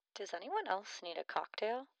Does anyone else need a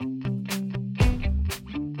cocktail?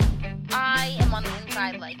 I am on the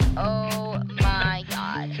inside like, oh my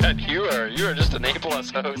god. God, you are just an A+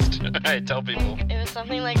 host. I tell people. It was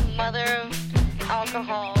something like mother of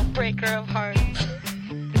alcohol, breaker of hearts.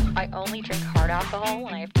 I only drink hard alcohol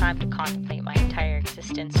when I have time to contemplate my entire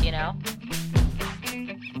existence, you know?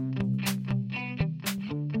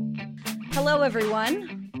 Hello,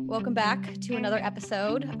 everyone. Welcome back to another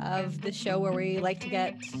episode of the show where we like to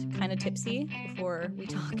get kind of tipsy before we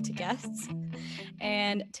talk to guests.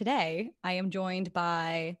 And today I am joined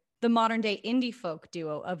by the modern day indie folk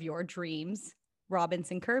duo of your dreams,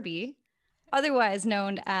 Robinson Kirby, otherwise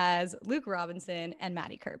known as Luke Robinson and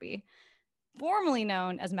Maddie Kirby, formerly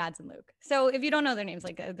known as Mads and Luke. So if you don't know their names,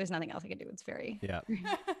 like there's nothing else I can do. It's very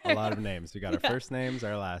a lot of names. We got our first names,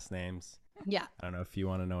 our last names. Yeah. I don't know if you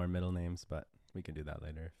want to know our middle names, but we can do that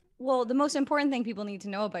later. Well, the most important thing people need to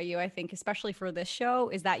know about you, I think, especially for this show,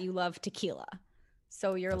 is that you love tequila.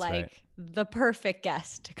 So you're That's like right. the perfect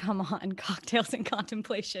guest to come on Cocktails and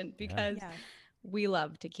Contemplation because Yeah, we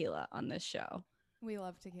love tequila on this show. we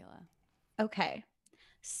love tequila. Okay.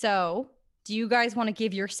 So do you guys want to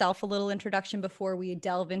give yourself a little introduction before we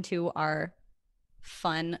delve into our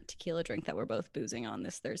fun tequila drink that we're both boozing on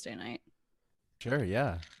this Thursday night? Sure,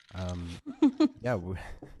 yeah. Yeah.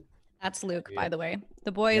 That's Luke, by the way.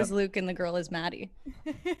 The boy is Luke and the girl is Maddie,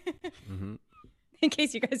 Mhm. in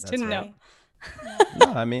case you guys That's didn't right. know.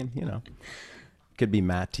 No, I mean, could be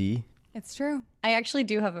Matty. It's true. I actually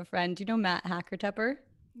do have a friend. Do you know Matt Hackertepper?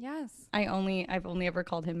 Yes. I've only ever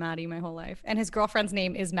called him Maddie my whole life. And his girlfriend's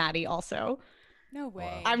name is Maddie also. No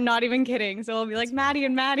way. I'm not even kidding. So I'll be like That's Maddie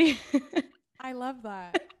and Maddie. I love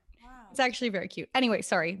that. Wow. It's actually very cute. Anyway,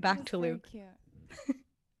 sorry, back That's to very Luke. Cute.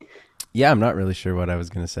 Yeah, I'm not really sure what I was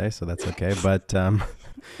going to say, so that's okay. But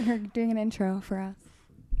You're doing an intro for us.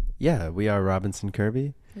 yeah, we are Robinson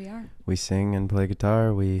Kirby. We are. We sing and play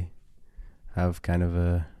guitar. We have kind of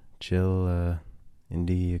a chill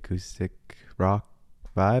indie acoustic rock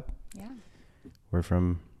vibe. Yeah. We're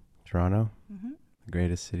from Toronto, Mm-hmm. the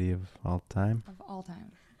greatest city of all time. Of all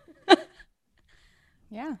time.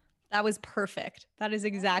 Yeah. That was perfect. That is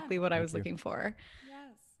exactly what I Thank was you. looking for.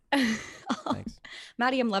 Yes. Thanks.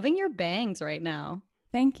 Maddie, I'm loving your bangs right now.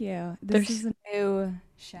 Thank you. This There's- is a new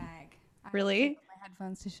shag. I have to Really? take off my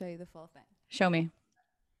headphones to show you the full thing. Show me.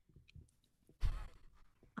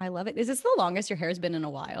 I love it. Is this the longest your hair's been in a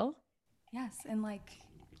while? Yes, in like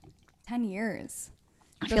 10 years.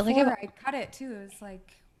 I feel like I've... I cut it too. It was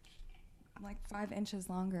like 5 inches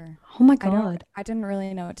longer. Oh my I God. didn't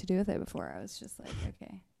really know what to do with it before. I was just like,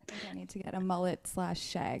 okay, I think I need to get a mullet /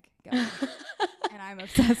 shag going. And I'm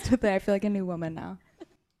obsessed with it. I feel like a new woman now.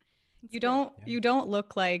 You don't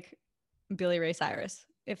look like Billy Ray Cyrus,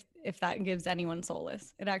 if that gives anyone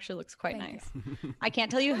solace. It actually looks quite Thank nice. I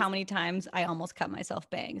can't tell you how many times I almost cut myself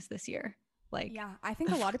bangs this year. Like, Yeah, I think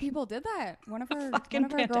a lot of people did that. One of our fucking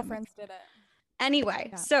pandemic. girlfriends did it. anyway,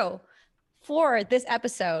 Yeah. so for this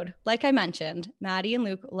episode, like I mentioned, Maddie and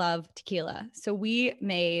Luke love tequila. So we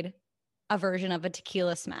made a version of a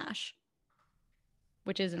tequila smash,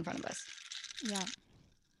 which is in front of us. Yeah.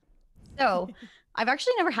 So I've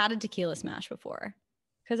actually never had a tequila smash before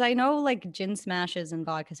because I know like gin smashes and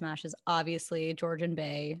vodka smashes, obviously Georgian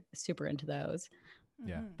Bay, super into those.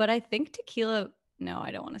 Yeah. Mhm. But I think tequila, no,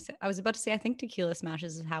 I don't want to say, I was about to say, I think tequila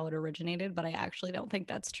smashes is how it originated, but I actually don't think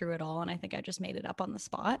that's true at all. And I think I just made it up on the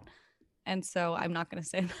spot. And so I'm not going to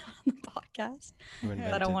say that on the podcast. Who I don't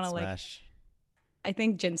invented wanna, like- Smash? I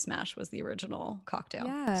think gin smash was the original cocktail.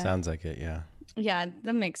 Yeah. Sounds like it, yeah. Yeah,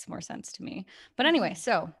 that makes more sense to me. But anyway,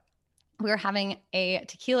 so we're having a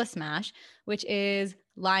tequila smash, which is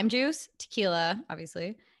lime juice, tequila,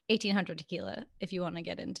 obviously, 1800 tequila, if you want to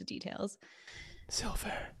get into details.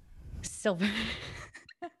 Silver. Silver.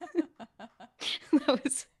 That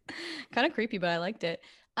was kind of creepy, but I liked it.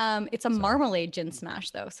 It's a marmalade gin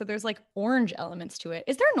smash, though. So there's like orange elements to it.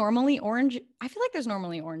 Is there normally orange? I feel like there's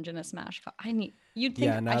normally orange in a smash. You'd think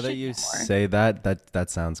Yeah, I now that should you know more. say that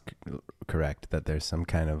sounds correct, that there's some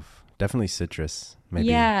kind of, definitely citrus, maybe.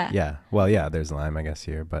 Yeah. Yeah. Well, yeah, there's lime, I guess,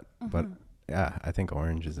 here, but Mhm. yeah, I think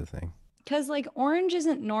orange is a thing. Because like orange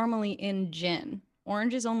isn't normally in gin.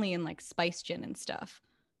 Orange is only in like spice gin and stuff.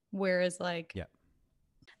 Whereas like, Yeah.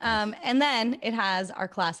 And then it has our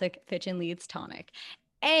classic Fitch and Leeds tonic.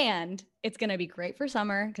 And it's going to be great for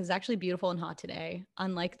summer because it's actually beautiful and hot today,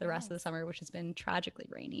 unlike the rest of the summer, which has been tragically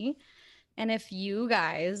rainy. And if you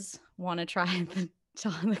guys want to try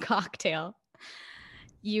the cocktail,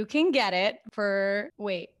 you can get it for,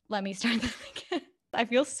 wait, let me start this again. I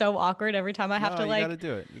feel so awkward every time I have to you like gotta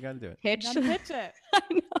do it. You gotta do it. pitch. You gotta pitch it. I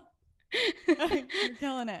know. You're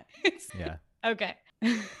killing it. It's- Yeah. Okay.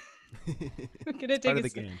 I'm gonna It's part take of a the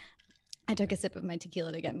game. I took a sip of my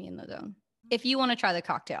tequila to get me in the zone. If you want to try the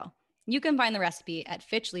cocktail, you can find the recipe at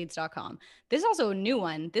fitchleads.com. This is also a new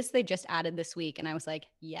one. This they just added this week. And I was like,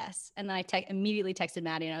 yes. And then I immediately texted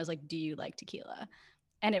Maddie and I was like, do you like tequila?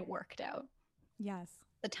 And it worked out. Yes.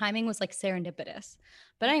 The timing was like serendipitous.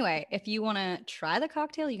 But anyway, if you want to try the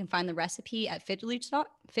cocktail, you can find the recipe at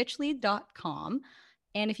fitchlead.com.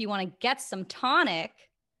 And if you want to get some tonic,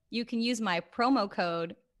 you can use my promo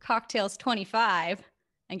code cocktails25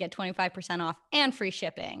 and get 25% off and free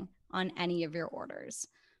shipping on any of your orders.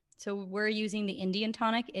 So we're using the Indian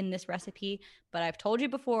tonic in this recipe, but I've told you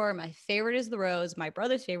before, my favorite is the rose. My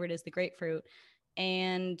brother's favorite is the grapefruit.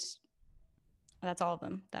 And that's all of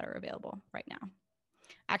them that are available right now.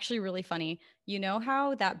 Actually, really funny. You know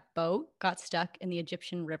how that boat got stuck in the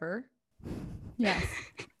Egyptian river? Yes.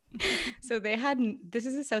 So this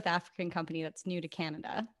is a South African company that's new to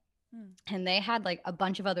Canada. And they had like a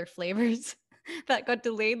bunch of other flavors that got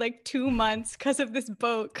delayed like 2 months because of this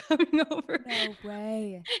boat coming over. No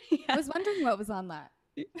way. Yeah. I was wondering what was on that.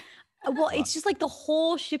 Well, it's just like the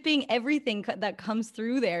whole shipping, everything that comes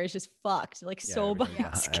through there is just fucked. Like so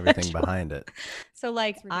everything behind it. So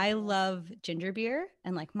like It's I ridiculous. love ginger beer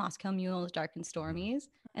and like Moscow Mules, Dark and Stormies,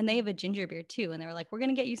 and they have a ginger beer too. And they were like, we're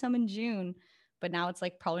gonna get you some in June, but now it's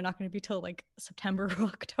like probably not gonna be till like September or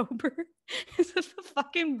October. It's a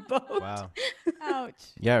fucking boat. Wow. Ouch.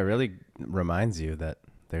 Yeah, it really reminds you that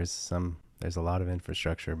there's a lot of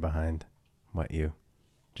infrastructure behind what you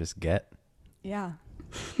just get. Yeah.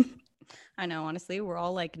 I know, honestly, we're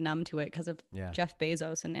all like numb to it because of Yeah. Jeff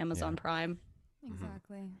Bezos and Amazon Yeah. Prime.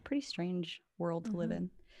 Exactly. Pretty strange world to live in.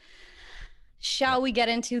 Shall we get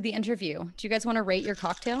into the interview? Do you guys want to rate your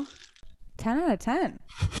cocktail? 10 out of 10.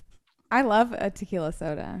 I love a tequila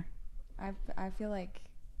soda. I feel like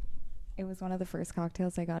it was one of the first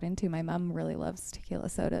cocktails I got into. My mom really loves tequila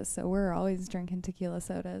sodas, so we're always drinking tequila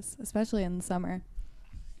sodas, especially in the summer.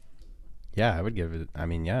 Yeah, I would give it. I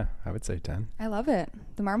mean, yeah, I would say 10. I love it.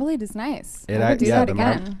 The marmalade is nice. It, I would do that the,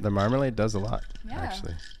 again. the marmalade does a lot, Yeah.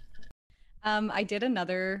 actually. I did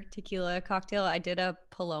another tequila cocktail. I did a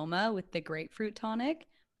Paloma with the grapefruit tonic.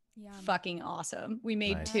 Yum. Fucking awesome. We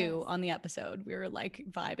made Nice. 2 on the episode. We were like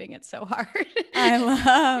vibing it so hard. I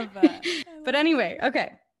love it. But anyway,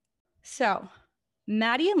 okay. So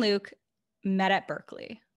Maddie and Luke met at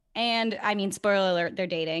Berkeley. And I mean, spoiler alert, they're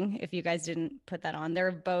dating. If you guys didn't put that on,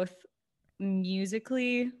 they're both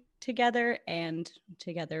musically together and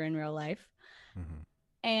together in real life. Mhm.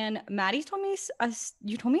 And Maddie told me,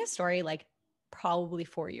 you told me a story like probably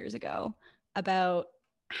 4 years ago about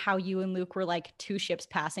how you and Luke were like 2 ships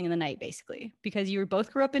passing in the night, basically, because you were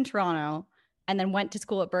both grew up in Toronto and then went to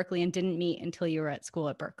school at Berkeley and didn't meet until you were at school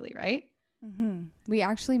at Berkeley, right? Mm-hmm. We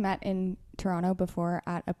actually met in Toronto before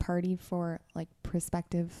at a party for like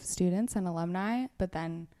prospective students and alumni, but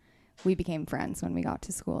then we became friends when we got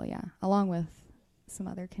to school, yeah, along with some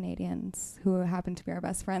other Canadians who happen to be our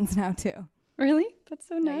best friends now too. Really? That's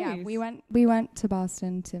so But nice. yeah, we went to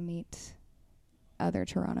Boston to meet other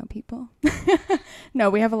Toronto people. No,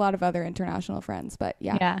 we have a lot of other international friends, but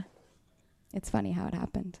yeah, it's funny how it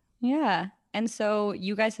happened. Yeah. And so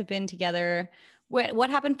you guys have been together. What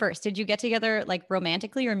happened first? Did you get together like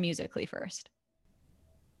romantically or musically first?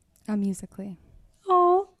 Musically.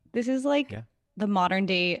 Oh, this is like Yeah. the modern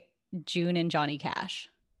day June and Johnny Cash.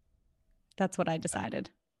 That's what I decided.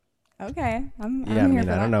 Okay, I'm Yeah, I here mean,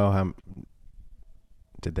 for I don't that. know how.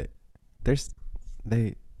 Did they? They're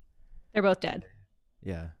both dead.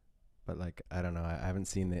 Yeah, but like I don't know. I haven't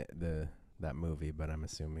seen that movie, but I'm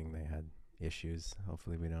assuming they had issues.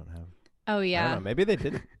 Hopefully, we don't have. Oh I don't yeah. know. Maybe they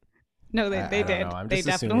didn't. No, they I did. don't know. I'm They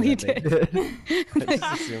just assuming definitely that did. they I'm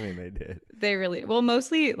just assuming they did. They really well,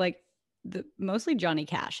 mostly like mostly Johnny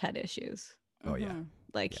Cash had issues. Oh yeah. Mhm.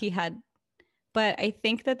 Like Yeah. he had, but I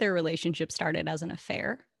think that their relationship started as an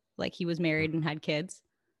affair. Like he was married and had kids.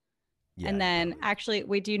 Yeah, And then probably. actually,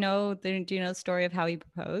 wait, do you know the story of how he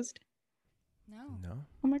proposed? No. No.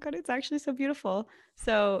 Oh my God, it's actually so beautiful.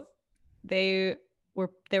 So they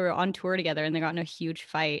were on tour together and they got in a huge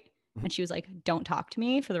fight. And she was like, don't talk to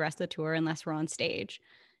me for the rest of the tour unless we're on stage.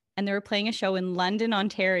 And they were playing a show in London,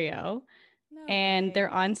 Ontario. No And way. they're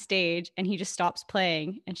on stage and he just stops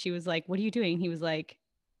playing. And she was like, what are you doing? He was like,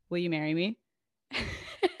 will you marry me? my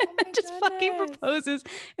Just fucking goodness. proposes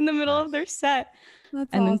in the middle of their set. That's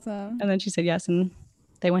and then- awesome. And then she said yes. And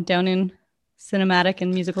they went down in cinematic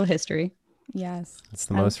and musical history. Yes. It's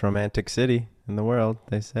the most romantic city in the world,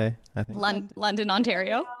 they say. I think. London,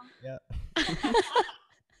 Ontario. Yeah.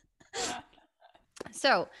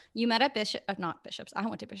 So you met at not Bishops. I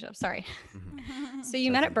went to Bishops. Sorry. Mhm. So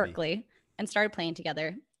you met at Doesn't be. Berkeley and started playing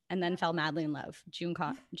together. and then fell madly in love. June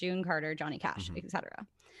Carter, Johnny Cash, Mhm. etc.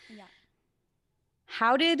 Yeah.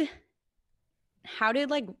 How did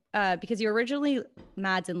like because you're originally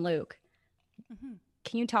Mads and Luke, Mhm.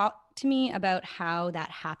 can you talk to me about how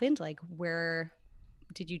that happened? Like, where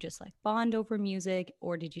did you just like bond over music,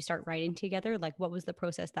 or did you start writing together? Like, what was the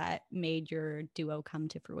process that made your duo come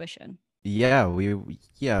to fruition? Yeah,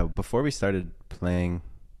 before we started playing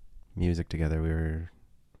music together, we were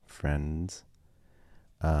friends.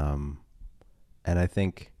 And I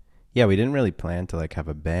think, yeah, we didn't really plan to like have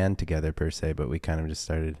a band together per se, but we kind of just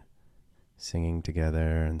started singing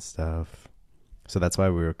together and stuff. So that's why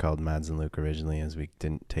we were called Mads and Luke originally, as we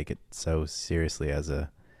didn't take it so seriously as a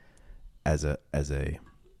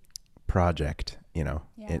project, you know,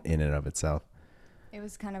 Yeah. in and of itself. It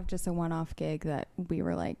was kind of just a one-off gig that we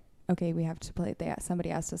were like, okay, we have to play. Somebody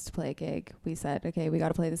asked us to play a gig. We said, okay, we got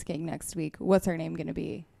to play this gig next week. What's our name going to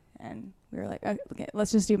be? And we were like, okay,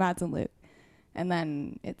 let's just do Mads and Luke. And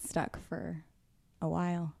then it stuck for a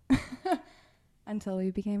while until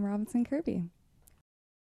we became Robinson Kirby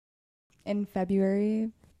in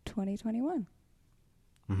February 2021.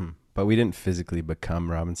 But we didn't physically become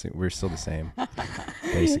Robinson. We're still the same,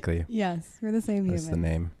 basically. Yes, we're the same That's the human.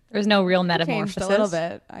 name. There's no real Changed metamorphosis. a little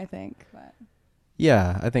bit, I think. But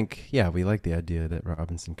Yeah, I think, we like the idea that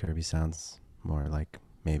Robinson Kirby sounds more like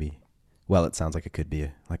maybe, well, it sounds like it could be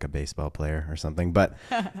like a baseball player or something, but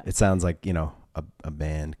it sounds like, you know, a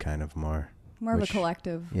band kind of more. more of a Which-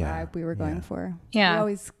 collective yeah, vibe we were going yeah. for. Yeah. We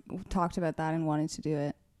always talked about that and wanted to do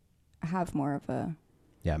it. Have more of a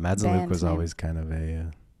Yeah, Mads and Luke Band was name. always kind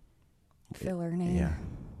of filler name. yeah.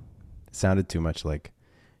 It sounded too much like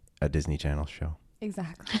a Disney Channel show.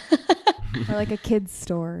 Exactly. Or like a kid's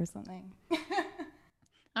store or something.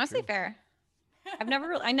 Honestly, fair. I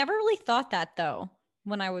never really thought that though.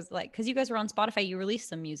 When I was like, because you guys were on Spotify, you released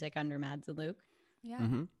some music under Mads and Luke. Yeah.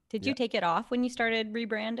 Did Yeah. you take it off when you started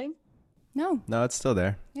rebranding? No. No, it's still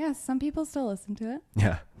there. Yeah, some people still listen to it.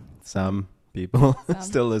 Yeah, some people Some.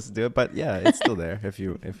 still listen to it, but yeah, it's still there if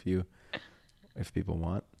people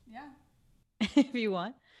want. Yeah. If you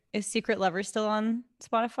want. Is Secret Lover still on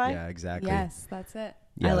Spotify? Yeah, exactly. Yes, that's it.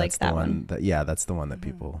 Yeah, I like that's the that one. that's the one that Mhm.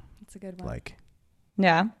 people It's a good one. like.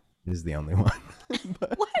 Yeah. It is the only one.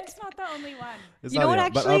 What? It's not the only one. It's You not know what, the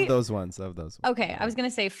only- but actually- of those ones. Okay, I was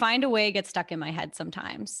gonna say Find a Way gets stuck in my head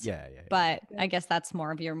sometimes. Yeah. But I guess that's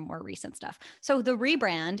more of your more recent stuff. So the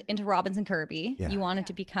rebrand into Robinson Kirby, Yeah. you wanted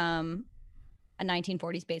to become a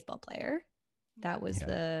 1940s baseball player. That was Yeah.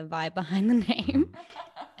 the vibe behind the name.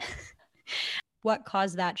 What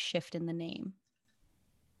caused that shift in the name?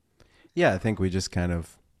 Yeah, I think we just kind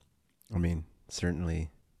of, I mean, certainly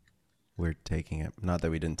we're taking it, not that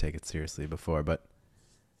we didn't take it seriously before, but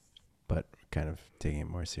kind of taking it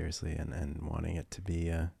more seriously and wanting it to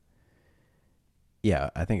be, yeah,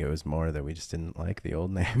 I think it was more that we just didn't like the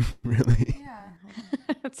old name, really. Yeah.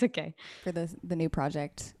 That's okay. For the new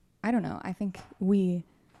project, I don't know. I think we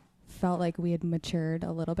felt like we had matured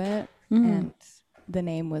a little bit, and the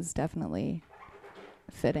name was definitely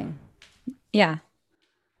fitting. Yeah.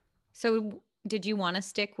 So did you want to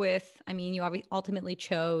stick with, I mean, you ultimately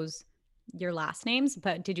chose your last names,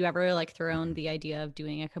 but did you ever like throw in the idea of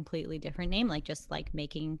doing a completely different name, like just like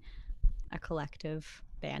making a collective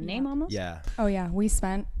band name almost? Yeah. Oh yeah, we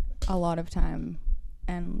spent a lot of time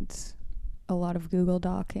and a lot of Google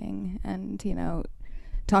docking and, you know,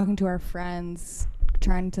 talking to our friends,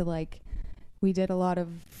 trying to like, we did a lot of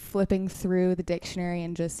flipping through the dictionary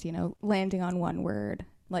and just, you know, landing on one word,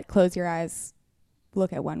 like close your eyes,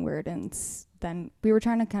 look at one word. And then we were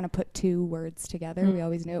trying to kind of put two words together. We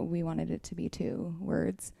always knew we wanted it to be two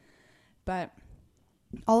words, but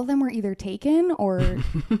all of them were either taken or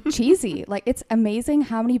cheesy. Like, it's amazing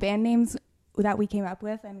how many band names that we came up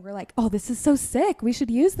with and we're like, oh, this is so sick, we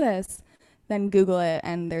should use this. Then Google it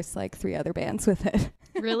and there's like 3 other bands with it.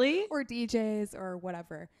 Really? Or DJs or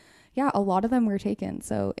whatever. Yeah, a lot of them were taken.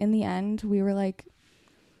 So in the end, we were like,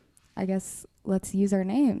 I guess let's use our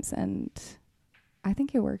names. And I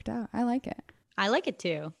think it worked out. I like it. I like it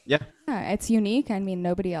too. Yeah. Yeah, it's unique. I mean,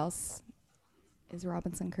 nobody else is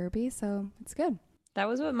Robinson Kirby, so it's good. That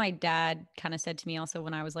was what my dad kind of said to me also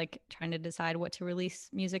when I was like trying to decide what to release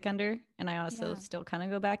music under. And I also Yeah. still kind of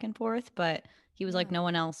go back and forth, but he was like, Yeah. no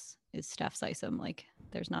one else is Steph Sysom. Like,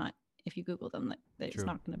 there's not, if you Google them, it's True.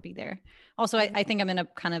 not going to be there. Also, I think I'm in a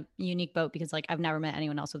kind of unique boat because like I've never met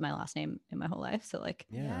anyone else with my last name in my whole life. So like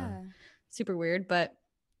Yeah. super weird. But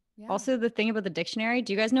Yeah. also the thing about the dictionary,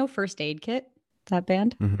 do you guys know First Aid Kit, that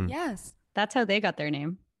band? Mhm. Yes. That's how they got their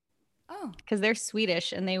name. Oh, Because they're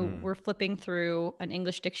Swedish and they Hmm. were flipping through an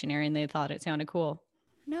English dictionary and they thought it sounded cool.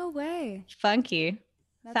 no way. Funky.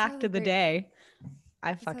 That's Fact how of the great- day.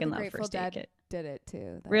 I That's how fucking the love Grateful First Aid Dead Kit. did it too.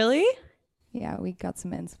 That's- Really? Yeah, we got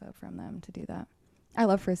some inspo from them to do that. I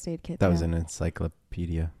love First Aid Kit. That too. was an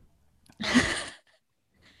encyclopedia.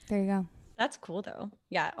 There you go. That's cool though.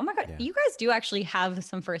 Yeah. Oh my god, Yeah. you guys do actually have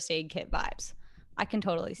some First Aid Kit vibes. I can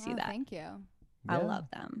totally see Wow, that. Thank you. I Yeah. love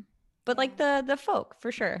them. But like the folk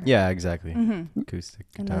for sure. Yeah, exactly. Mm-hmm. Acoustic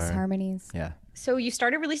And guitar. those harmonies. Yeah. So you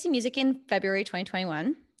started releasing music in February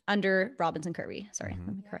 2021 under Robinson Kirby. Sorry, Mhm.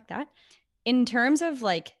 let me correct that. In terms of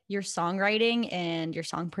like your songwriting and your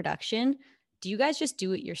song production, do you guys just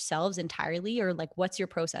do it yourselves entirely, or like what's your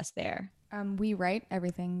process there? We write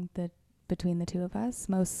everything between the two of us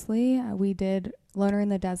mostly. We did Loner in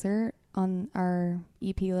the Desert on our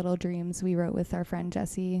EP Little Dreams. We wrote with our friend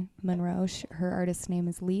Jessie Monroe. Her artist name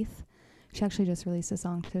is Leith. She actually just released a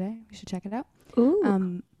song today. You should check it out.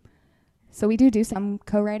 Ooh. So we do some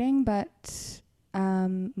co-writing, but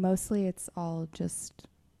mostly it's all just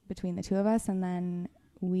between the two of us. And then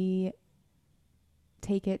we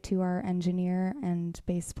take it to our engineer and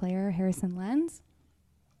bass player, Harrison Lenz.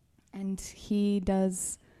 And he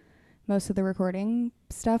does most of the recording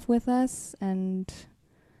stuff with us. And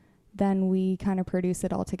then we kind of produce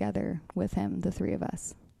it all together with him, the three of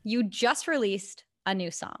us. You just released a new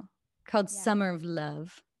song called Yeah. Summer of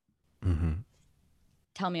Love. Mm-hmm.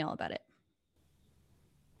 Tell me all about it.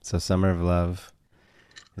 So Summer of Love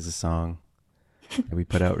is a song that we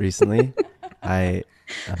put out recently. I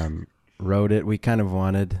wrote it. We kind of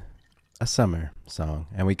wanted a summer song,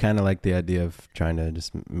 and we kind of like the idea of trying to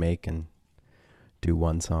just make and do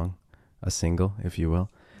one song, a single, if you will,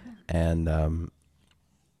 and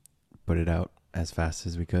put it out as fast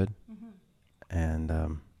as we could. And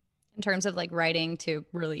In terms of like writing to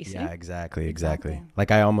releasing. yeah, exactly. Exactly. Like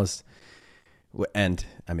I almost, and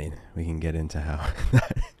I mean, we can get into how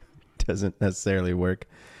that doesn't necessarily work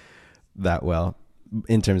that well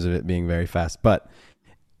in terms of it being very fast, but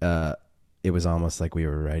it was almost like we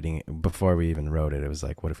were writing it before we even wrote it. It was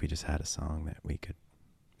like, what if we just had a song that we could,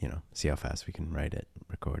 see how fast we can write it,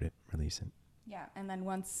 record it, release it. Yeah, and then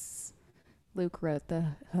once Luke wrote the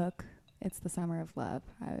hook, it's the Summer of Love.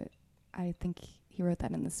 I think he wrote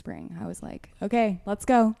that in the spring. I was like, okay, let's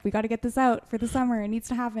go. We got to get this out for the summer. It needs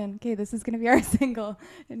to happen. Okay, this is going to be our single.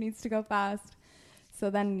 It needs to go fast. So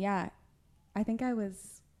then, yeah, I think I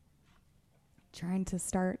was trying to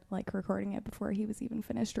start like recording it before he was even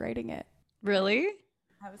finished writing it. Really?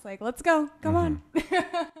 I was like, let's go. Come on.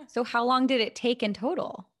 So how long did it take in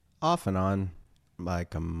total? Off and on,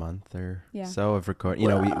 like a month or Yeah. so of recording.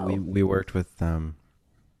 Wow. We worked with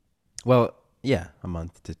well, yeah, a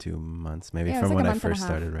month to 2 months maybe Yeah, it was from like a when I month and a first half.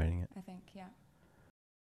 started writing it. I think, yeah.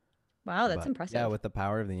 Wow, that's But, impressive. Yeah, with the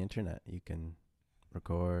power of the internet, you can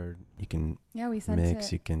record, you can Yeah, we sent mix,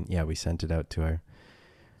 it. you can. Yeah, we sent it out to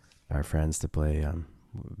our friends to play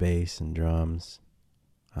bass and drums,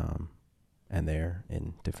 and they're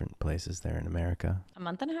in different places there in America. A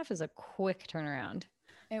month and a half is a quick turnaround.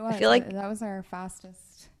 It was. feel like- that was our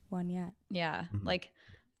fastest one yet. Yeah. Mhm. Like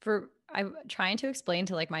I'm trying to explain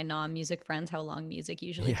to like my non-music friends how long music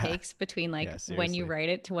usually Yeah. takes between like Yeah, when you seriously. write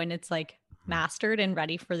it to when it's like mastered and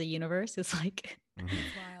ready for the universe is like Mhm.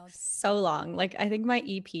 It's wild. so long. Like I think my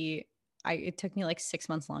EP, it took me like 6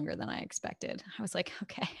 months longer than I expected. I was like,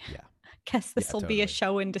 okay, Yeah. guess this will be a totally.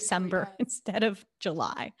 show in December does. instead of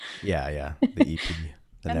July. Yeah, the EP,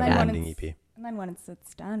 the And then never when ending it's- EP. And then when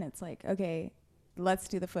it's done, it's like, okay, let's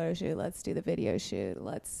do the photo shoot. Let's do the video shoot.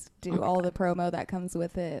 Let's do all the promo that comes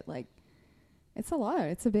with it. Like, it's a lot.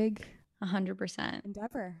 It's a big 100%.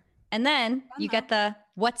 endeavor. And then you get the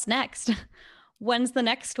what's next? When's the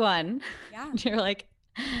next one? Yeah. You're like,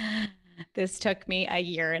 this took me a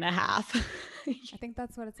year and a half. I think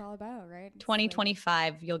that's what it's all about, right? It's like-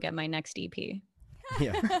 2025, you'll get my next EP.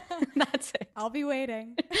 Yeah. That's it. I'll be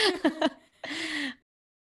waiting.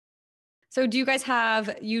 So do you guys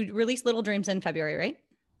you released Little Dreams in February, right?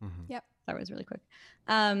 Mhm. That was really quick.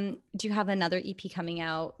 Do you have another EP coming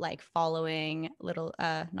out like following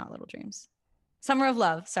not Little Dreams? Summer of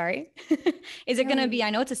Love, sorry. Is it Yeah, going to we- be, I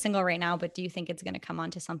know it's a single right now, but do you think it's going to come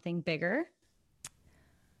onto something bigger?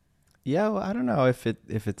 Yeah, well, I don't know if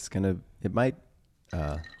it's gonna. It might.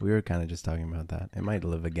 We were kind of just talking about that. It might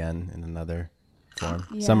live again in another form.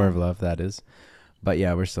 Yeah. Summer of Love, that is. But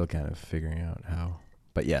yeah, we're still kind of figuring out how.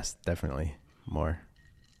 But yes, definitely more.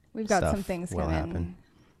 We've got some Stuff things will coming.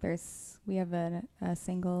 happen. We have a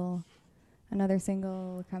single, another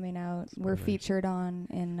single coming out. We're Spoilers. featured on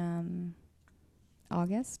in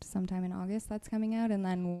August, sometime in August that's coming out, and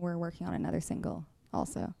then we're working on another single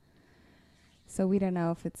also. So we don't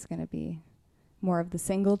know if it's going to be more of the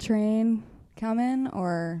single train coming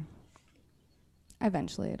or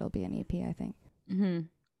eventually it'll be an EP, I think. Mm-hmm.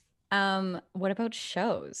 What about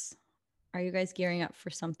shows? Are you guys gearing up for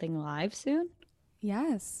something live soon?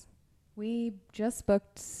 Yes. We just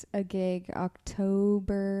booked a gig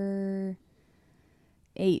October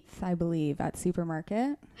 8th, I believe, at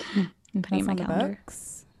Supermarket. I'm putting it in my That's on the calendar.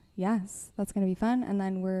 books. Yes, that's going to be fun. And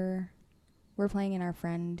then we're playing in our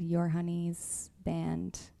friend Your Honey's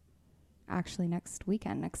band actually next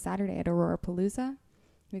weekend, next Saturday at Aurora Palooza.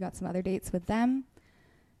 We got some other dates with them.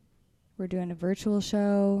 We're doing a virtual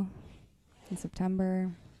show in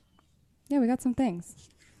September. Yeah, we got some things.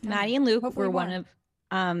 Maddie and Luke Hopefully were one more.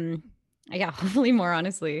 of yeah, hopefully more,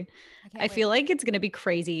 honestly. can't I feel like it's going to be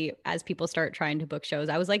crazy as people start trying to book shows.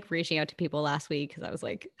 I was like reaching out to people last week because I was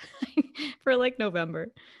like for like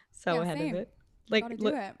November. So Yeah, ahead same. of it. Like Gotta do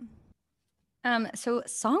look, it. so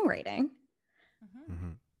songwriting.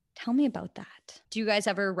 Mhm. Tell me about that. Do you guys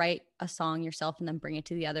ever write a song yourself and then bring it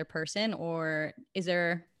to the other person, or is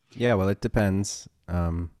there Yeah, well, it depends.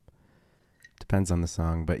 Depends on the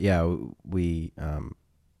song, but yeah, we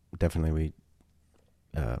definitely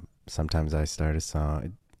sometimes I start a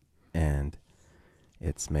song, and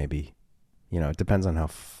it's maybe, it depends on how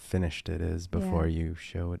finished it is before you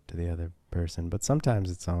show it to the other person. But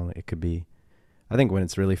sometimes it could be. I think when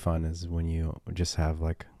it's really fun is when you just have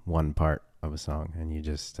like one part of a song and you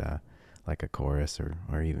just like a chorus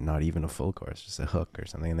or even not even a full chorus, just a hook or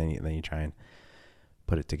something, and then you try and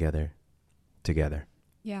put it together.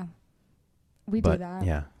 Yeah. We do But that.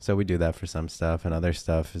 yeah, so we do that for some stuff, and other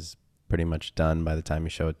stuff is pretty much done by the time you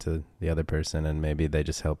show it to the other person, and maybe they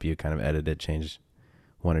just help you kind of edit it, change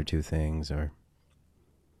one or two things, or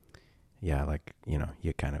yeah, like, you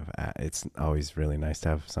kind of it's always really nice to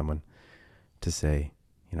have someone to say,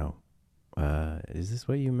 is this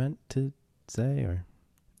what you meant to say, or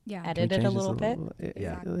Yeah. can we edit it a change this little bit?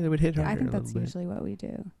 Yeah, Exactly. it would hit harder I think a that's little bit. usually what we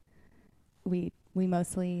do. We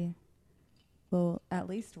mostly will at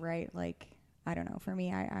least write, like, I don't know, for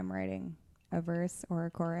me, I'm writing a verse or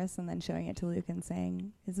a chorus and then showing it to Luke and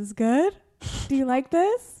saying, is this good? Do you like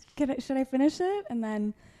this? Should I finish it? And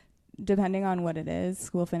then depending on what it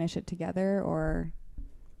is, we'll finish it together, or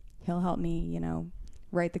he'll help me,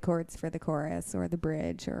 write the chords for the chorus or the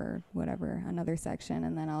bridge or whatever, another section,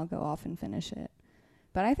 and then I'll go off and finish it.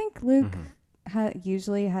 But I think Luke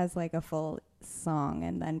usually has like a full song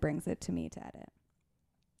and then brings it to me to edit.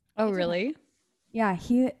 Oh, really? Yeah,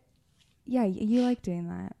 you like doing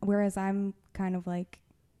that. Whereas I'm kind of like,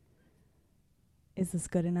 is this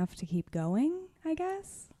good enough to keep going, I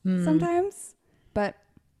guess, sometimes. But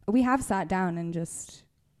we have sat down and just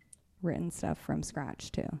written stuff from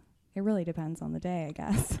scratch too. It really depends on the day, I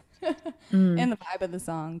guess, and the vibe of the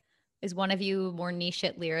song. Is one of you more niche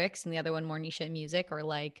at lyrics and the other one more niche at music, or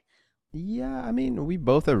like Yeah, I mean, we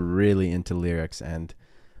both are really into lyrics and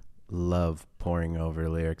love poring over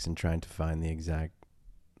lyrics and trying to find the exact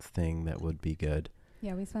thing that would be good.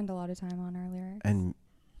 Yeah, we spend a lot of time on our lyrics. And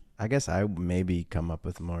I guess I maybe come up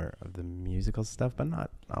with more of the musical stuff, but not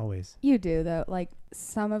always. You do, though. Like,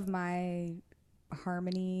 some of my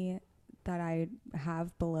harmony that I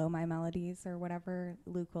have below my melodies or whatever,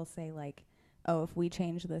 Luke will say, like, oh, if we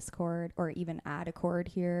change this chord or even add a chord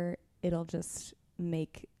here, it'll just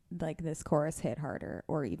make, like, this chorus hit harder.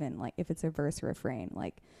 Or even, like, if it's a verse refrain,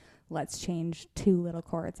 like, let's change 2 little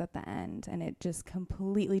chords at the end. And it just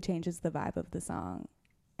completely changes the vibe of the song.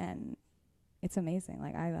 And it's amazing.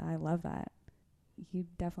 Like, I love that. He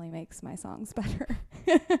definitely makes my songs better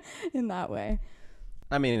in that way.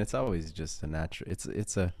 I mean, it's always just a natural.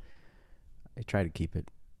 I try to keep it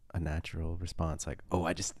a natural response. Like,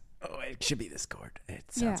 it should be this chord. It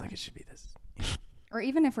sounds like it should be this. Or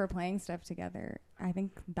even if we're playing stuff together, I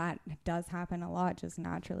think that does happen a lot. Just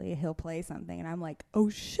naturally, he'll play something, and I'm like, "Oh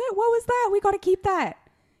shit, what was that? We got to keep that."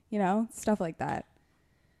 Stuff like that.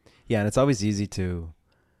 Yeah, and it's always easy to.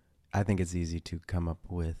 I think it's easy to come up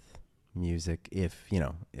with music if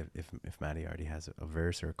Maddie already has a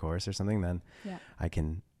verse or a chorus or something, then I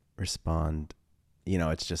can respond.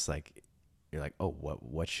 It's just like you're like, oh,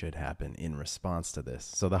 what should happen in response to this?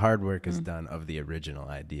 So the hard work is done of the original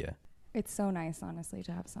idea. It's so nice, honestly,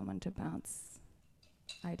 to have someone to bounce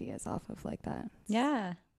ideas off of like that.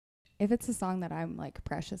 yeah. If it's a song that I'm like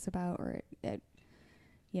precious about, or it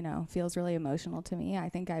feels really emotional to me, I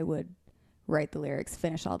think I would write the lyrics,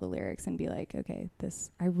 finish all the lyrics, and be like, okay,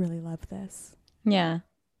 I really love this. Yeah.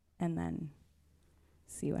 And then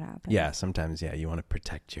see what happens. Yeah, sometimes, you want to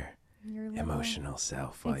protect your Your little- emotional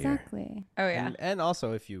self while Exactly. Oh yeah. and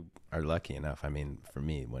also if you are lucky enough, I mean, for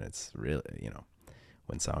me, when it's really,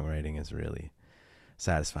 when songwriting is really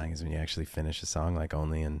satisfying is when you actually finish a song like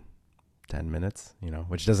only in 10 minutes,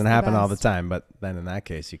 which doesn't the happen all the best. time, but then in that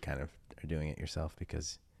case you kind of are doing it yourself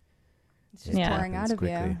because It's just Yeah. pouring out happens of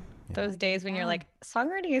quickly. you. Those days when you're like,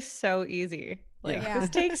 songwriting is so easy. Like Yeah. this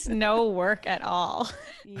takes no work at all.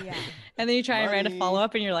 Yeah. And then you try and write a Money.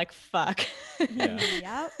 follow-up and you're like, fuck. Yeah.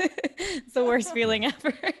 Yep. It's the worst feeling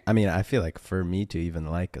ever. I mean, I feel like for me to even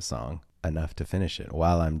like a song enough to finish it,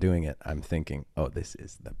 while I'm doing it, I'm thinking, oh, this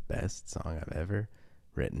is the best song I've ever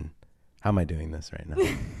written. How am I doing this right now?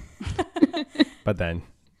 But then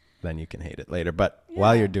you can hate it later. But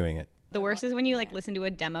while you're doing it, The worst is when you like listen to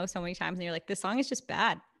a demo so many times and you're like, this song is just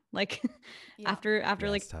bad. Like after yeah,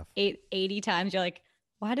 like it's tough. 80 times, you're like,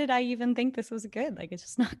 why did I even think this was good? Like it's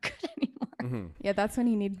just not good anymore. Yeah, that's when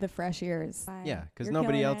you need the fresh ears. Yeah, because You're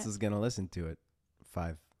nobody killing else it. is going to listen to it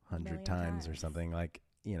 500 Million times or times. something. Like,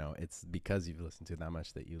 it's because you've listened to it that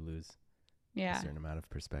much that you lose a Yeah. certain amount of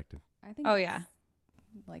perspective. I think Oh, it's yeah.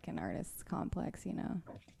 like an artist's complex,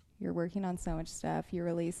 You're working on so much stuff, you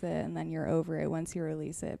release it and then you're over it once you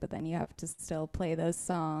release it, but then you have to still play those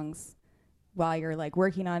songs while you're like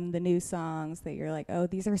working on the new songs that you're like, oh,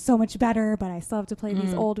 these are so much better, but I still have to play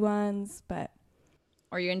these old ones. But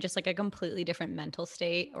Or you're in just like a completely different mental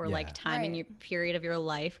state or like Yeah. time in Right. your period of your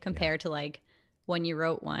life compared to like when you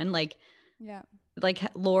wrote one. Like yeah.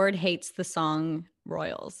 Lorde hates the song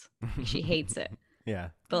Royals. She hates it. Yeah.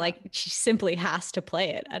 But like she simply has to play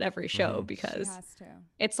it at every show Mhm. because She has to.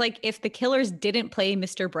 it's like if the Killers didn't play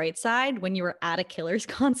Mr. Brightside when you were at a Killers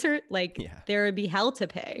concert, like Yeah. there would be hell to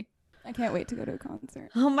pay. I can't wait to go to a concert.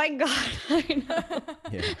 Oh my God. I know.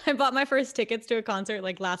 Yeah. I bought my first tickets to a concert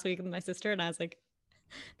like last week with my sister and I was like,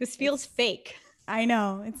 this feels fake. I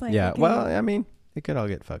know. It's like, Yeah. okay, Well, I mean, it could all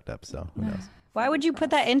get fucked up, so who knows? Why would you put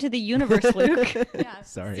that into the universe, Luke? yeah,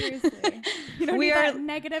 Sorry. seriously. You don't We need are- that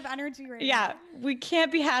negative energy right Yeah, now. we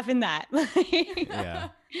can't be having that. Yeah.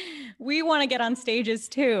 We want to get on stages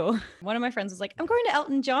too. One of my friends was like, I'm going to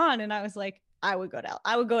Elton John. And I was like, I would go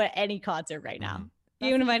to any concert right now, Mhm.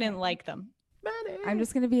 even if I That's didn't okay. like them. I'm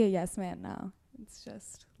just going to be a yes man now. It's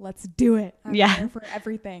just, let's do it. I'm Yeah. there for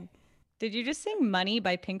everything. Did you just sing Money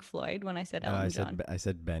by Pink Floyd when I said Elton I John?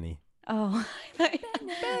 said Benny. Oh,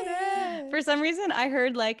 for some reason I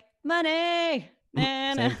heard like money.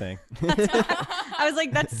 Na, na. Same thing. I was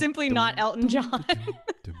like, that's simply not Elton John.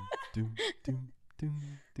 Dum, dum, dum, dum,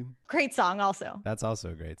 dum. Great song also. That's also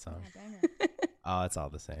a great song. Yeah, banger. Oh, it's all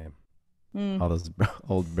the same. Mm. All those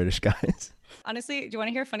old British guys. Honestly, do you want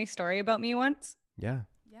to hear a funny story about me once? Yeah.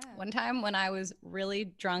 Yeah. One time when I was really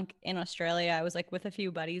drunk in Australia, I was like with a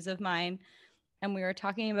few buddies of mine and we were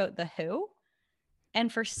talking about The Who.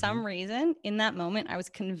 And for some reason in that moment, I was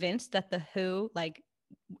convinced that The Who like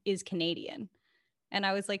is Canadian. And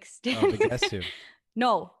I was like, Oh, standing the Guess Who.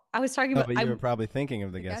 No, I was talking Oh, about, but you were probably thinking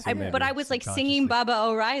of the Guess Who. Guess but maybe I was like singing subconsciously. Baba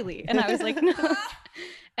O'Reilly. And I was like, no.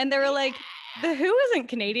 And they were like, The Who isn't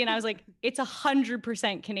Canadian. I was like, it's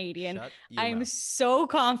 100% Canadian. Shut your I'm mouth. so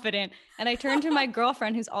confident. And I turned to my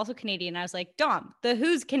girlfriend who's also Canadian. I was like, Dom, The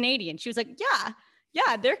Who's Canadian. She was like,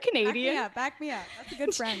 yeah, they're Canadian. Back me up. That's a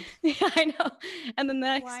good friend. Yeah, I know. And then the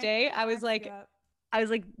next Why day I was backs like, you up.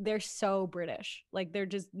 they're so British. Like they're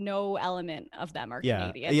just no element of them are Yeah,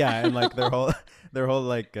 Canadian. yeah, and like their whole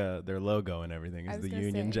like their logo and everything I is was the gonna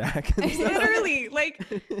Union say. Jack. and stuff. Literally, like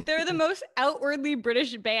they're the most outwardly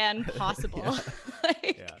British band possible. Yeah.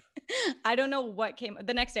 Like Yeah. I don't know what came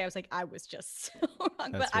the next day I was like, I was just so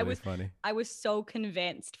wrong. That's But really funny. I was so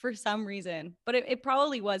convinced for some reason. But it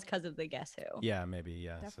probably was because of the Guess Who. Yeah, maybe.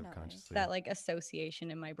 Yeah, Definitely. subconsciously. That like association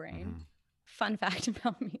in my brain. Mhm. Fun fact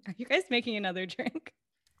about me. Are you guys making another drink?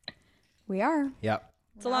 We are. Yeah.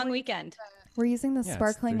 It's a long weekend. We're using the Yeah, it's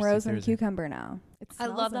sparkling Thirsty rose and Thursday. cucumber now. It I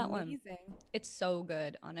love smells that one. amazing. It's so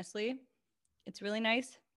good, honestly. It's really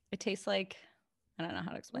nice. It tastes like I don't know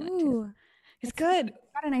how to explain it. Ooh, It's good. it's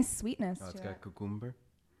got a nice sweetness Oh, it's to got it. cucumber.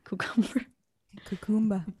 Cucumber.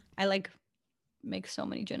 Cucumber. I like make so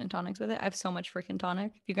many gin and tonics with it. I have so much freaking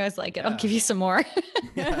tonic. If you guys like it, I'll Yeah. give you some more.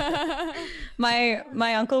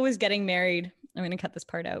 My uncle was getting married. I'm gonna cut this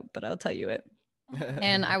part out, but I'll tell you it.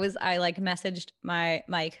 And I like messaged my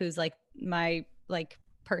Mike, who's like my like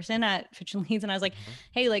person at Fitch and Leeds, and I was like,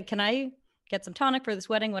 hey, like, can I get some tonic for this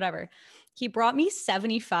wedding? Whatever. He brought me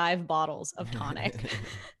 75 bottles of tonic.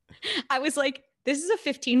 I was like, this is a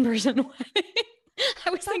 15-person wedding. I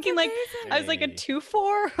was thinking like I was like a Hey. 2-4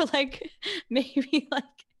 or like maybe like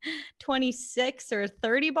 26 or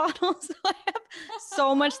 30 bottles. So I have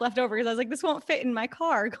so much left over because I was like, this won't fit in my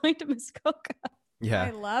car going to Muskoka. I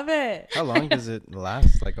Yeah. love it. How long does it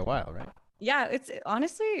last? Like a while, right? Yeah, it's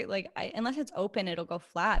honestly like unless it's open, it'll go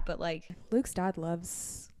flat. But like, Luke's dad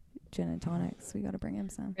loves gin and tonics. We got to bring him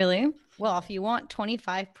some. really? Well, if you want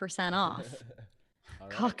 25% off,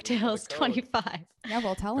 cocktails 25. Yeah,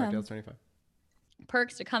 we'll tell him. Cocktails 25.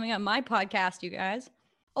 Perks to coming on my podcast, you guys.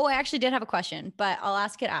 Oh, I actually did have a question, but I'll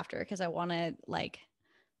ask it after because I want to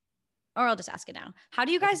or I'll just ask it now. How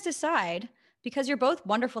do you guys decide? Because you're both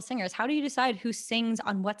wonderful singers. How do you decide who sings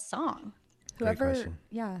on what song? Great question.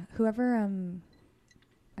 Whoever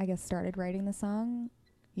I guess started writing the song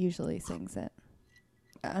usually sings it.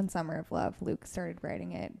 On Summer of Love, Luke started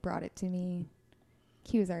writing it, brought it to me.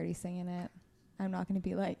 He was already singing it. I'm not going to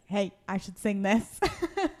be like, hey, I should sing this.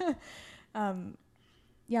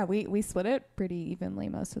 Yeah, we split it pretty evenly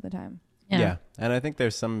most of the time. Yeah. And I think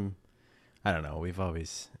there's some, I don't know,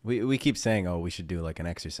 we keep saying, oh, we should do like an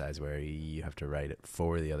exercise where you have to write it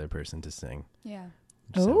for the other person to sing. Yeah.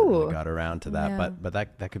 Just haven't really Ooh. got around to that, Yeah. but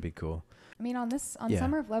that could be cool. I mean, on Yeah.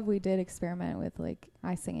 Summer of Love, we did experiment with like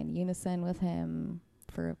I sing in unison with him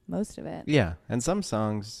for most of it. Yeah. And some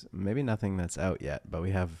songs, maybe nothing that's out yet, but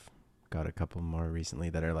we have got a couple more recently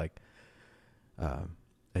that are like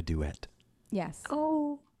a duet. Yes.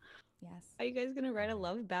 Oh, Yes. are you guys gonna write a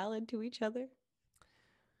love ballad to each other?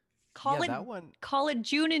 Yeah, that one. Call it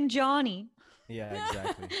June and Johnny. Yeah,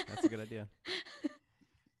 exactly. That's a good idea.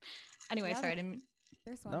 Anyway, Love sorry, it. I didn't,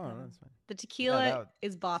 There's one. No, coming. that's fine. the tequila that would-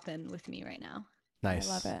 is bopping with me right now. Nice.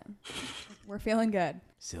 I love it. We're feeling good.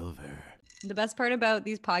 Silver. The best part about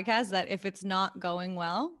these podcasts is that if it's not going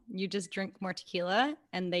well, you just drink more tequila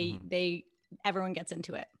and everyone gets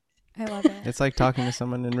into it. I love it. It's like talking to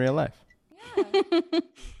someone in real life.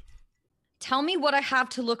 Tell me what I have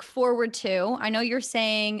to look forward to. I know you're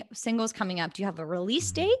saying singles coming up. Do you have a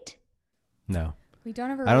release date? No. We don't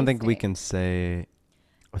have a I don't release think we date. can say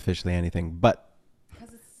officially anything, but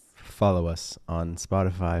 'Cause it's follow us on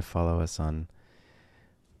Spotify, follow us on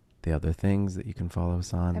the other things that you can follow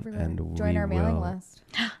us on, everywhere. and Join we our mailing will- list.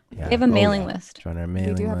 Yeah. We have a mailing list. Join our mailing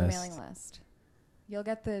We do list. have a mailing list. You'll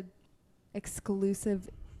get the exclusive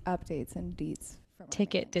updates and deets from our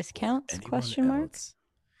Ticket mailing list. discounts? Anyone Question mark. else?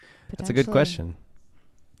 That's a good Potentially. question.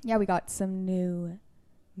 Yeah, we got some new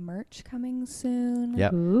merch coming soon.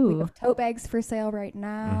 Yep. We Ooh. have tote bags for sale right Mm-hmm.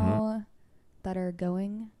 now that are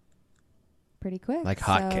going pretty quick. Like so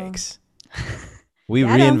hotcakes. We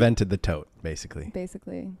Get 'em. reinvented the tote, basically.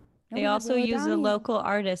 Basically. No, They we have also Willow use a Downey. local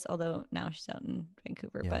artist, although now she's out in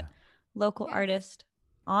Vancouver, Yeah. but local Yes. artist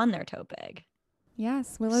on their tote bag.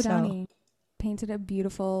 Yes, Willow So- Downey painted a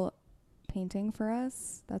beautiful painting for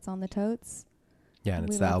us that's on the totes. Yeah, and We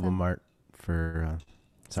it's the love album them. art for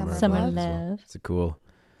Summer of Summer Love. of as well. Love. It's a cool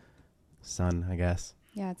sun, I guess.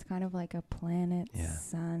 Yeah, it's kind of like a planet Yeah.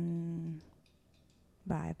 sun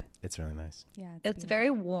vibe. It's really nice. Yeah, It's beautiful.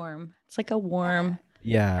 very warm. It's like a warm.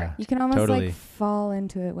 Yeah, You can almost totally. like fall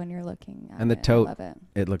into it when you're looking at And the it. tote- I love it.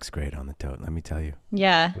 it looks great on the tote. Let me tell you,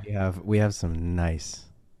 Yeah. we have some nice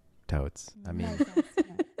totes. I mean, Nice, nice, yeah.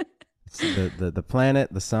 the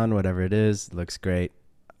planet, the sun, whatever it is, looks great,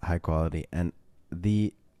 high quality, and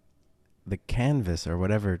the canvas or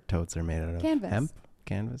whatever totes are made out of Canvas. hemp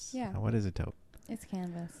canvas. Yeah. What is a tote? It's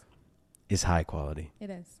canvas. Is high quality. It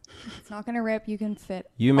is. It's not gonna rip. You can fit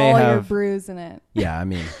You may all your have brews in it. Yeah, I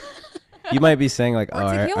mean, you might be saying like, Or oh,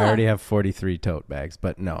 I tequila. already have 43 tote bags,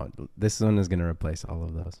 but no, this one is gonna replace all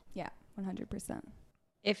of those. Yeah, 100%.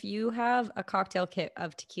 If you have a cocktail kit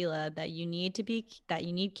of tequila that you need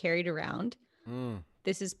carried around,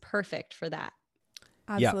 this is perfect for that.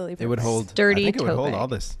 Absolutely. Yeah, it would perfect. hold. Sturdy I think it would tote hold bag. all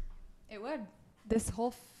this. It would. This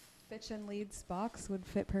whole Fitch and Leeds box would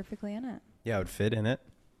fit perfectly in it. Yeah, it would fit in it.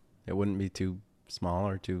 It wouldn't be too small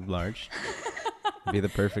or too large. It'd be the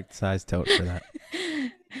perfect size tote for that.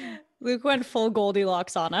 Luke went full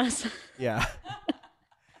Goldilocks on us. Yeah.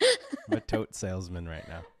 I'm a tote salesman right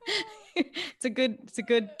now. It's a good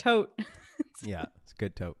tote. Yeah, it's a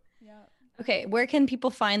good tote. Yeah. Okay, where can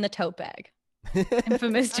people find the tote bag?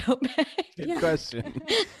 Infamous tote bag. Good question.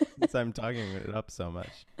 Since I'm talking it up so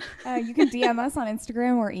much. You can DM us on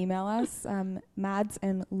Instagram or email us,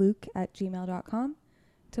 madsandluke@gmail.com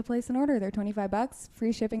to place an order. They're $25,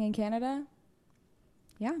 free shipping in Canada.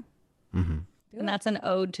 Yeah. Mm-hmm. Do And it. that's an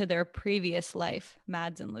ode to their previous life,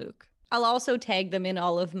 Mads and Luke. I'll also tag them in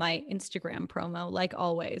all of my Instagram promo, like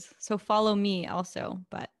always. So follow me also.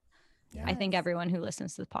 But I think Yes. everyone who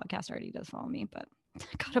listens to the podcast already does follow me, but I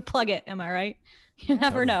gotta plug it. Am I right? You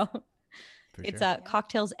never know. For It's sure.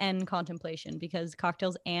 Cocktails and Contemplation because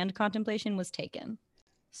Cocktails and Contemplation was taken.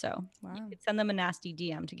 So Wow. you could send them a nasty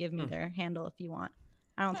DM to give me their handle if you want.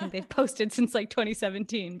 I don't think they've posted since like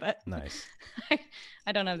 2017, but Nice.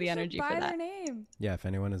 I don't have the You should energy buy for that. their name. Yeah, if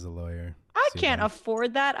anyone is a lawyer. I sue can't them.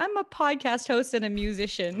 afford that. I'm a podcast host and a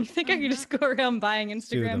musician. You think I could just go around buying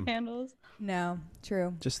Instagram them. handles? No,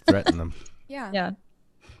 true. Just threaten them. Yeah. Yeah.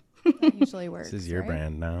 That usually works. This is your right?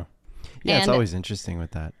 brand now. Yeah, it's And- always interesting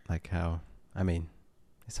with that. Like how, I mean,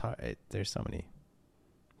 it's hard. There's so many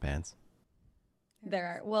bands. There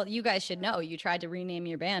are. Well, you guys should know. You tried to rename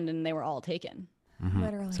your band and they were all taken. Mhm.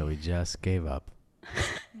 Literally. So we just gave up.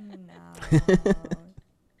 No.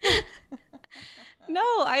 No,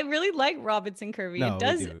 I really like Robinson Kirby. No, It we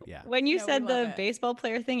does. do, yeah. When you No, we said love the it. baseball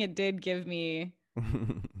player thing, it did give me.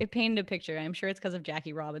 It painted a picture. I'm sure it's because of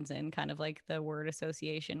Jackie Robinson, kind of like the word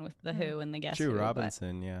association with the Who and the Guess True, Who. but-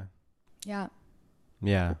 Robinson. Yeah. Yeah.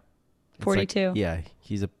 Yeah. It's like- 42. yeah,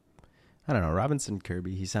 he's a. I don't know, Robinson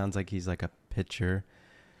Kirby. He sounds like he's like a pitcher,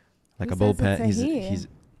 like Who a says bullpen. it's a He's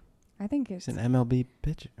I think it's an MLB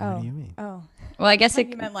pitcher. Oh. What do you mean? Oh. Well, I guess I thought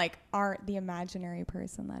it. you meant like the imaginary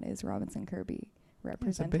person that is Robinson Kirby He's a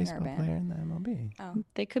representing our baseball band. player in the MLB. Oh,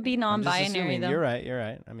 They could be I'm just non-binary assuming. though. You're right. You're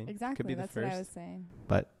right. I mean, exactly. could be the That's what I was first, saying.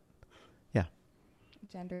 but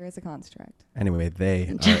Gender is a construct. anyway, they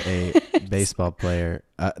are a baseball player.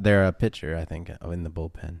 They're a pitcher, I think, in the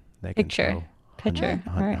bullpen. They can Pitcher. throw Pitcher.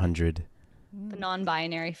 All right. 100. The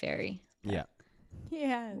non-binary fairy. Yeah.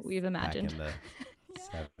 Yes. We've Back in imagined. the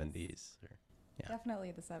 70s. Yeah.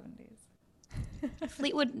 Definitely the 70s.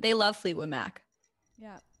 Fleetwood. They love Fleetwood Mac.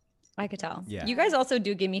 Yeah. I could tell. Yeah. You guys also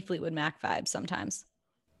do give me Fleetwood Mac vibes sometimes.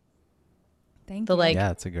 Thank The, you. like-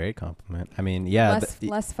 Yeah, it's a great compliment. I mean, yeah.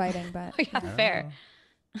 less fighting, but Yeah, I don't fair. know.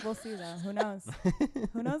 we'll see though. Who knows?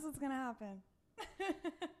 Who knows what's gonna happen?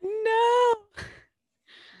 No.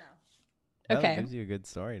 That Okay. gives you a good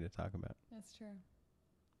story to talk about. That's true.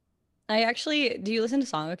 I actually do. You listen to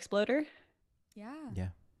Song Exploder? Yeah. Yeah.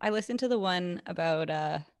 I listened to the one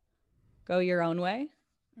about Go Your Own Way,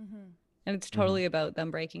 Mm-hmm. and it's totally about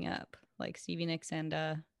them breaking up, like Stevie Nicks and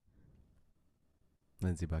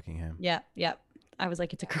Lindsey Buckingham. yeah. I was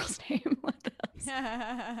like, it's a girl's name. What the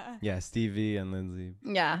Yeah, Stevie and Lindsey.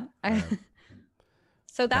 Yeah. Um,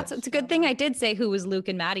 So it's a good thing I did say who was Luke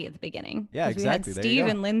and Maddie at the beginning. Yeah, 'cause we had exactly. There you Steve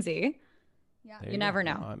go. and Lindsay. Yeah. There You go. never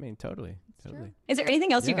know. No, I mean, totally. true. Totally. Is there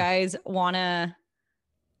anything else you Yeah. guys wanna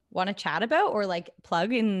chat about or like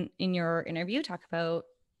plug in your interview? Talk about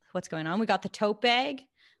what's going on. We got the tote bag.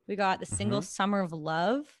 We got the single Summer of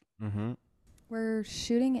Love. Mm-hmm. We're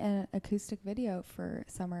shooting an acoustic video for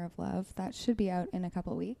Summer of Love. That should be out in a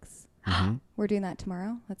couple weeks. Mm-hmm. We're doing that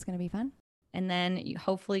tomorrow. That's going to be fun. And then you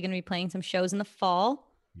hopefully gonna be playing some shows in the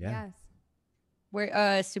fall. Yeah. Yes.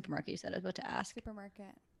 Where supermarket you said I was about to ask.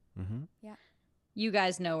 Supermarket. Mm-hmm. You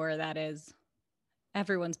guys know where that is.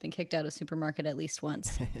 Everyone's been kicked out of supermarket at least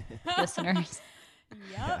once. Listeners.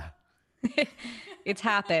 Yep. It's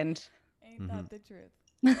happened. Ain't that the truth?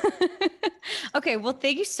 Okay, well,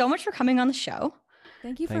 thank you so much for coming on the show.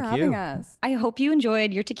 Thank you for Thank having you. us. I hope you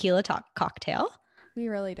enjoyed your tequila cocktail. We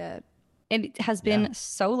really did. It has been Yeah.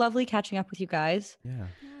 so lovely catching up with you guys. Yeah.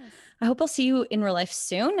 Yes. I hope I'll see you in real life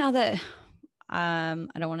soon. Now that I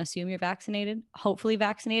don't want to assume you're vaccinated. Hopefully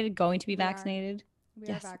vaccinated, going to be We are. vaccinated. We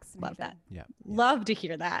Yes, are vaccinated. love that. Yeah. Love to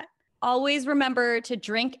hear that. Always remember to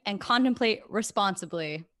drink and contemplate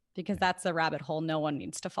responsibly because that's a rabbit hole no one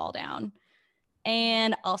needs to fall down.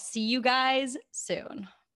 And I'll see you guys soon.